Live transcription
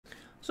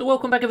So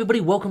welcome back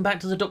everybody, welcome back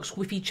to the Doc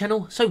Squiffy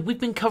channel. So we've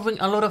been covering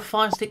a lot of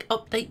Firestick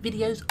update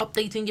videos,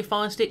 updating your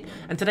Firestick,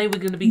 and today we're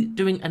going to be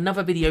doing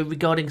another video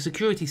regarding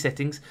security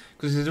settings,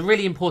 because this is a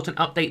really important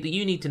update that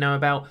you need to know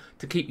about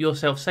to keep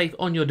yourself safe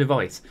on your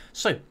device.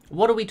 So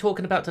what are we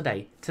talking about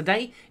today?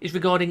 Today is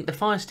regarding the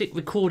Firestick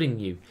recording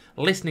you,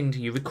 listening to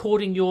you,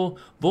 recording your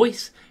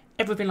voice,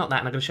 everything like that,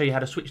 and I'm going to show you how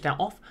to switch that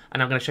off,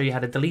 and I'm going to show you how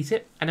to delete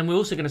it, and then we're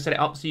also going to set it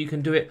up so you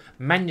can do it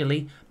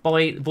manually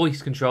by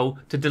voice control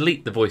to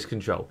delete the voice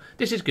control.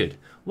 This is good.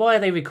 Why are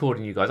they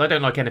recording you guys? I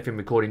don't like anything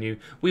recording you.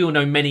 We all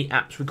know many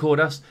apps record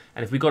us,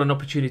 and if we've got an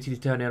opportunity to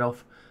turn it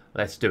off,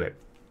 let's do it.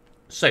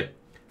 So,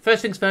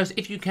 first things first,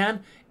 if you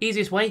can,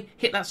 easiest way,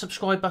 hit that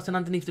subscribe button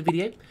underneath the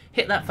video,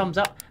 hit that thumbs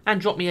up, and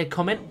drop me a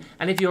comment,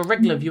 and if you're a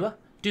regular viewer,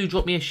 do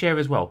drop me a share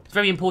as well. It's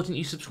very important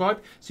you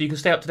subscribe so you can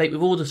stay up to date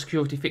with all the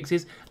security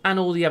fixes and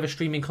all the other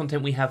streaming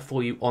content we have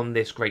for you on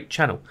this great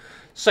channel.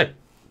 So,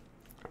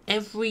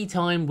 every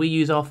time we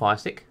use our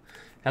Firestick,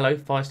 hello,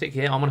 Firestick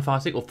here, I'm on a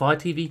Firestick or Fire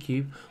TV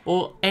Cube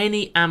or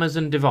any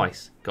Amazon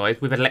device,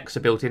 guys, with Alexa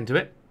built into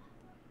it.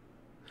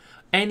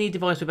 Any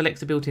device with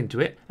Alexa built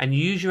into it, and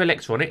you use your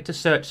Alexa on it to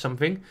search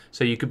something.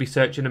 So you could be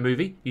searching a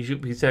movie, you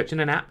should be searching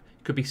an app,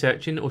 you could be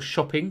searching or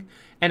shopping,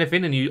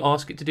 anything, and you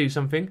ask it to do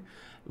something.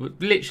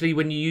 Literally,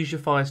 when you use your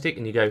Firestick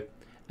and you go,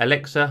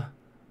 Alexa,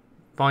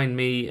 find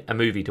me a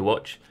movie to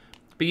watch,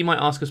 but you might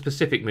ask a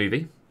specific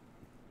movie.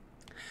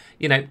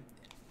 You know,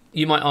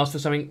 you might ask for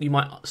something, you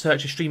might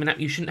search a streaming app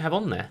you shouldn't have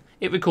on there.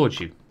 It records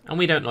you, and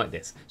we don't like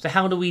this. So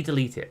how do we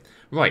delete it?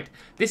 Right,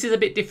 this is a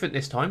bit different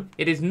this time.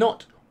 It is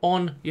not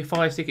on your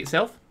Firestick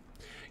itself.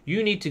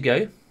 You need to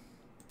go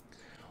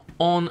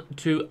on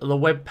to the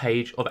web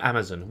page of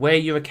Amazon where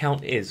your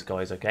account is,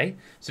 guys. Okay,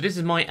 so this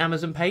is my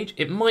Amazon page.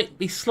 It might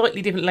be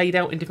slightly different laid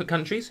out in different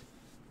countries,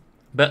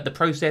 but the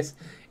process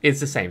is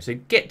the same. So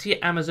get to your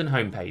Amazon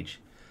homepage,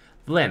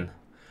 then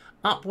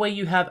up where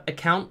you have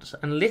accounts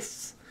and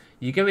lists,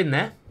 you go in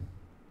there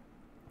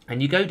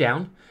and you go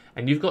down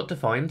and you've got to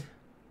find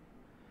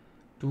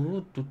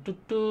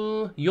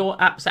your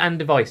apps and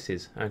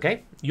devices.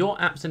 Okay, your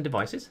apps and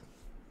devices,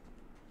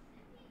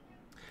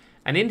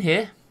 and in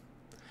here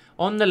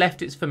on the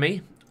left, it's for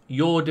me,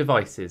 your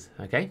devices,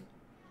 okay?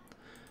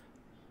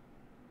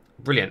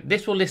 Brilliant.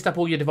 This will list up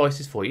all your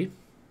devices for you.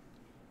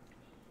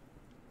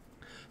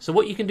 So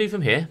what you can do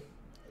from here,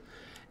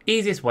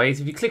 easiest way is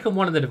if you click on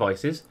one of the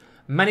devices,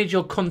 manage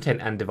your content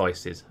and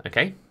devices,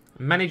 okay?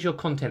 Manage your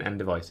content and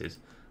devices.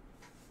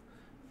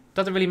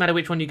 Doesn't really matter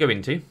which one you go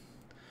into,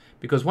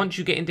 because once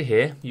you get into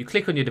here, you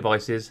click on your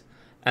devices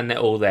and they're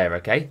all there,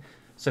 okay?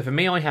 So for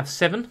me, I have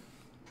 7.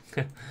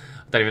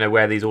 I don't even know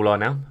where these all are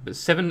now, but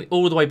 7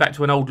 all the way back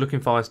to an old looking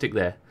Firestick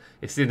there.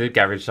 It's in the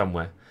garage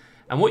somewhere.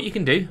 And what you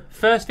can do,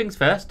 first things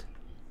first,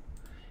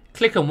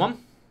 click on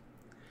one,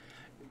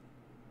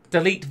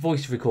 delete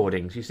voice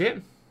recordings, you see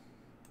it?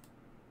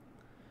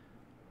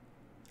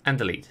 And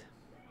delete.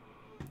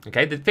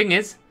 Okay, the thing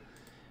is,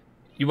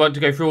 you want to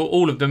go through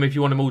all of them if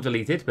you want them all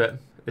deleted, but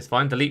it's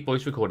fine, delete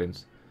voice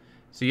recordings.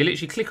 So you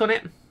literally click on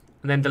it,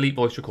 and then delete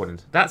voice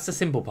recordings. That's the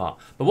simple part.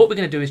 But what we're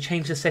going to do is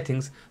change the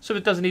settings so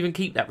it doesn't even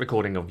keep that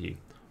recording of you.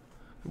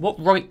 What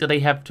right do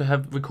they have to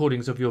have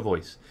recordings of your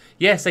voice?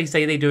 Yes, they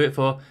say they do it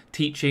for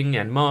teaching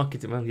and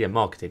marketing. Well, yeah,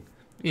 marketing.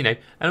 You know,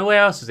 and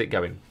where else is it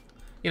going?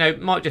 You know, it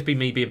might just be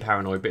me being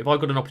paranoid, but if I've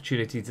got an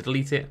opportunity to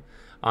delete it,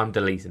 I'm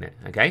deleting it,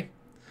 okay?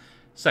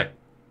 So,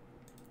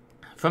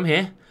 from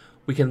here,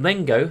 we can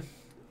then go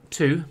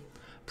to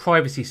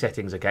privacy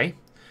settings, okay?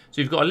 So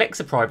you've got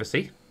Alexa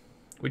privacy,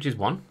 which is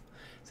one.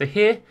 So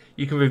here,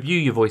 you can review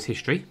your voice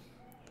history,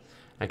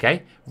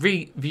 okay?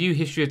 Review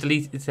history of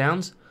deleted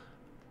sounds,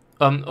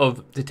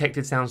 of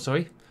detected sounds,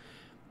 sorry.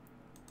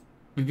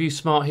 Review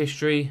smart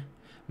history,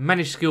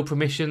 manage skill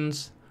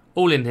permissions,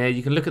 all in here.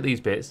 You can look at these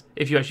bits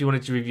if you actually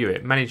wanted to review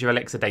it. Manage your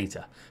Alexa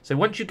data. So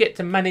once you get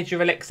to manage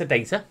your Alexa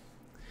data,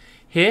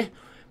 here,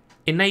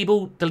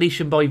 enable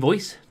deletion by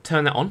voice,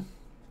 turn that on.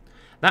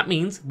 That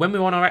means when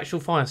we're on our actual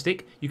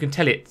Firestick, you can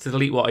tell it to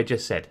delete what I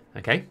just said,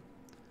 okay?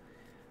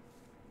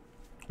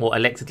 Or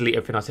Alexa delete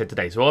everything I said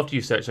today. So after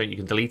you search something, you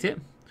can delete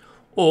it.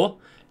 Or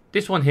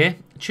this one here,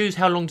 choose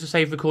how long to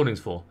save recordings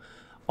for.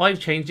 I've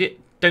changed it.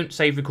 Don't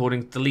save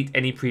recordings. Delete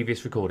any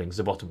previous recordings.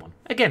 The bottom one.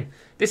 Again,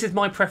 this is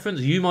my preference.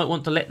 You might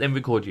want to let them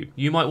record you.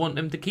 You might want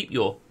them to keep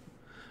your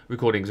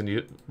recordings and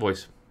your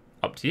voice.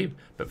 Up to you.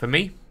 But for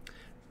me,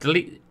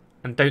 delete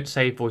and don't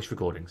save voice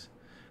recordings.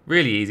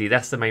 Really easy.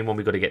 That's the main one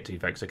we've got to get to,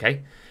 folks.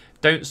 Okay.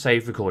 Don't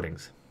save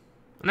recordings.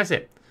 And that's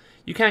it.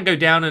 You can go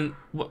down and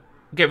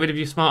get rid of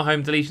your smart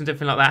home deletions,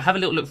 everything like that. Have a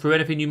little look through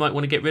anything you might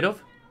want to get rid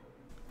of.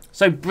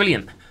 So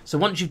brilliant. So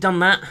once you've done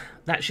that,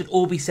 that should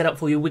all be set up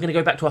for you. We're going to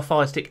go back to our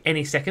Firestick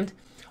any second.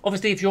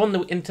 Obviously, if you're on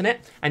the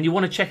internet and you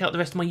want to check out the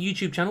rest of my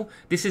YouTube channel,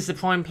 this is the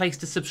prime place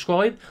to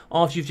subscribe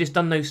after you've just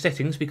done those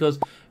settings, because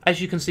as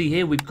you can see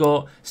here, we've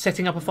got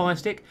setting up a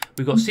Firestick,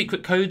 we've got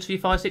secret codes for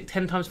your Firestick,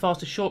 10 times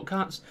faster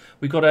shortcuts,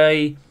 we've got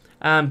a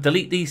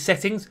delete these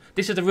settings.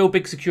 This is a real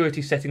big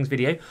security settings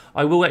video.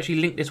 I will actually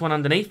link this one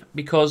underneath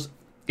because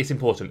it's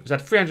important. It's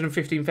had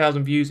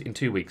 315,000 views in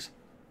 2 weeks.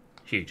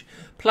 Huge.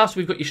 Plus,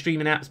 we've got your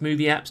streaming apps,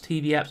 movie apps,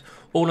 TV apps,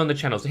 all on the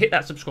channel. So hit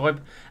that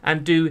subscribe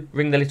and do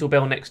ring the little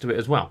bell next to it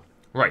as well.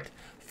 Right,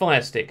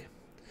 Firestick.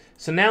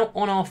 So now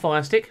on our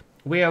Firestick,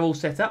 we are all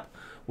set up.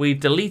 We've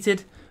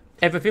deleted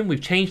everything.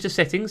 We've changed the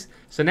settings.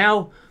 So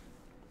now,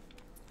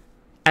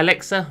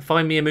 Alexa,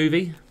 find me a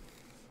movie.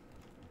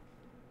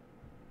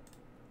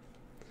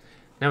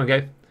 Now we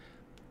go.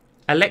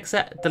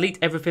 Alexa, delete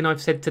everything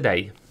I've said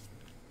today.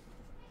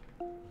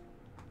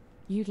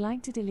 You'd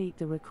like to delete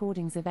the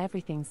recordings of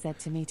everything said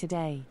to me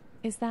today,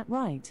 is that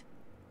right?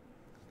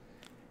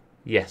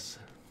 Yes.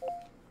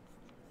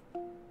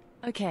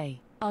 Okay,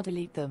 I'll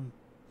delete them.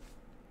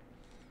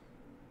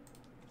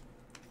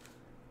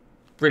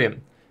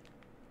 Brilliant.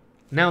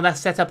 Now that's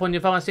set up on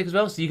your Firestick as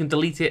well, so you can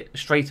delete it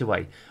straight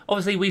away.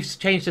 Obviously, we've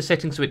changed the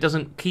settings so it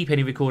doesn't keep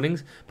any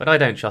recordings, but I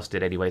don't trust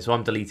it anyway, so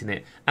I'm deleting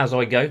it as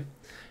I go.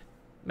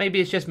 Maybe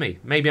it's just me.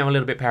 Maybe I'm a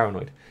little bit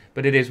paranoid,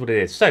 but it is what it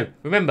is. So,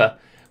 remember,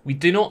 we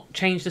do not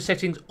change the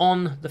settings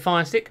on the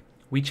Firestick.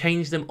 We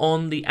change them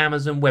on the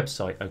Amazon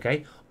website,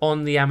 okay?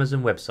 On the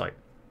Amazon website.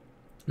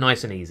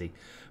 Nice and easy.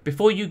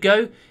 Before you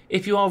go,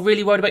 if you are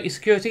really worried about your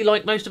security,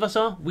 like most of us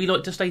are, we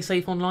like to stay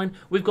safe online,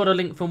 we've got a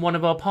link from one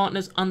of our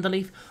partners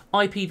underneath.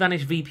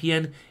 IPVanish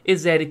VPN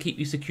is there to keep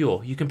you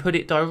secure. You can put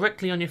it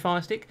directly on your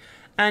Firestick,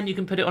 and you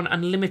can put it on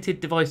unlimited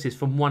devices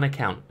from one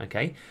account,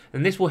 okay?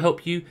 And this will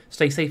help you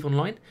stay safe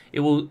online. It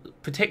will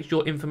protect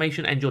your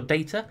information and your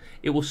data.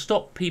 It will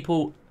stop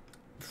people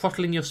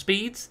throttling your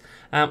speeds,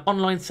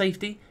 online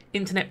safety,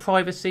 internet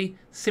privacy,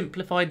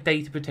 simplified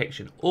data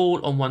protection, all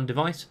on one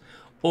device,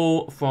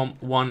 all from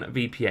one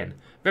VPN.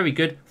 Very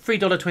good.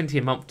 $3.20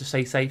 a month to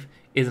stay safe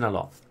isn't a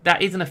lot.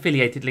 That is an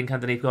affiliated link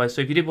underneath, guys,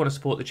 so if you did want to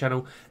support the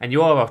channel and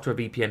you are after a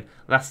VPN,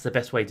 that's the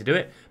best way to do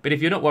it. But if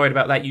you're not worried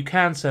about that, you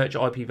can search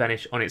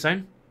IPVanish on its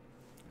own,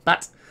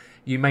 but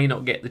you may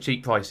not get the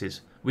cheap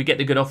prices. We get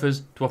the good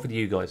offers to offer to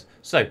you guys.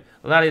 So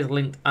that is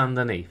linked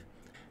underneath.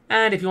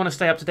 And if you want to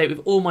stay up to date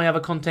with all my other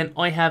content,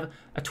 I have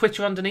a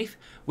Twitter underneath,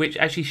 which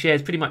actually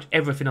shares pretty much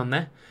everything on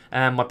there.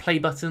 My play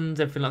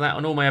buttons, everything like that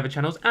on all my other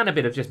channels, and a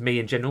bit of just me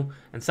in general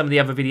and some of the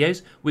other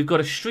videos. We've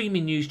got a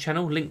streaming news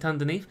channel linked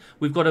underneath.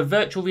 We've got a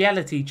virtual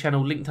reality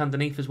channel linked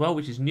underneath as well,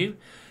 which is new.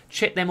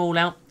 Check them all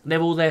out.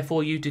 They're all there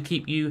for you to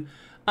keep you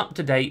up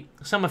to date.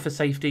 Some are for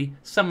safety,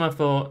 some are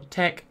for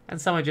tech, and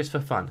some are just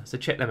for fun. So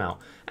check them out.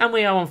 And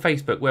we are on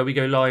Facebook, where we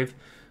go live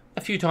a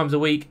few times a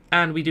week,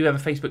 and we do have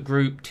a Facebook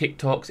group,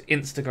 TikToks,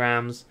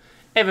 Instagrams.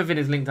 Everything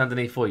is linked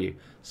underneath for you.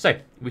 So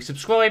we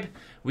subscribe,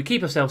 we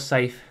keep ourselves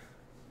safe,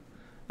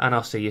 and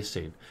I'll see you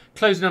soon.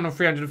 Closing on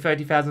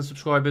 330,000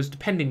 subscribers,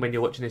 depending when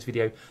you're watching this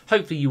video.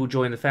 Hopefully you will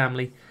join the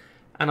family,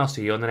 and I'll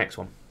see you on the next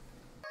one.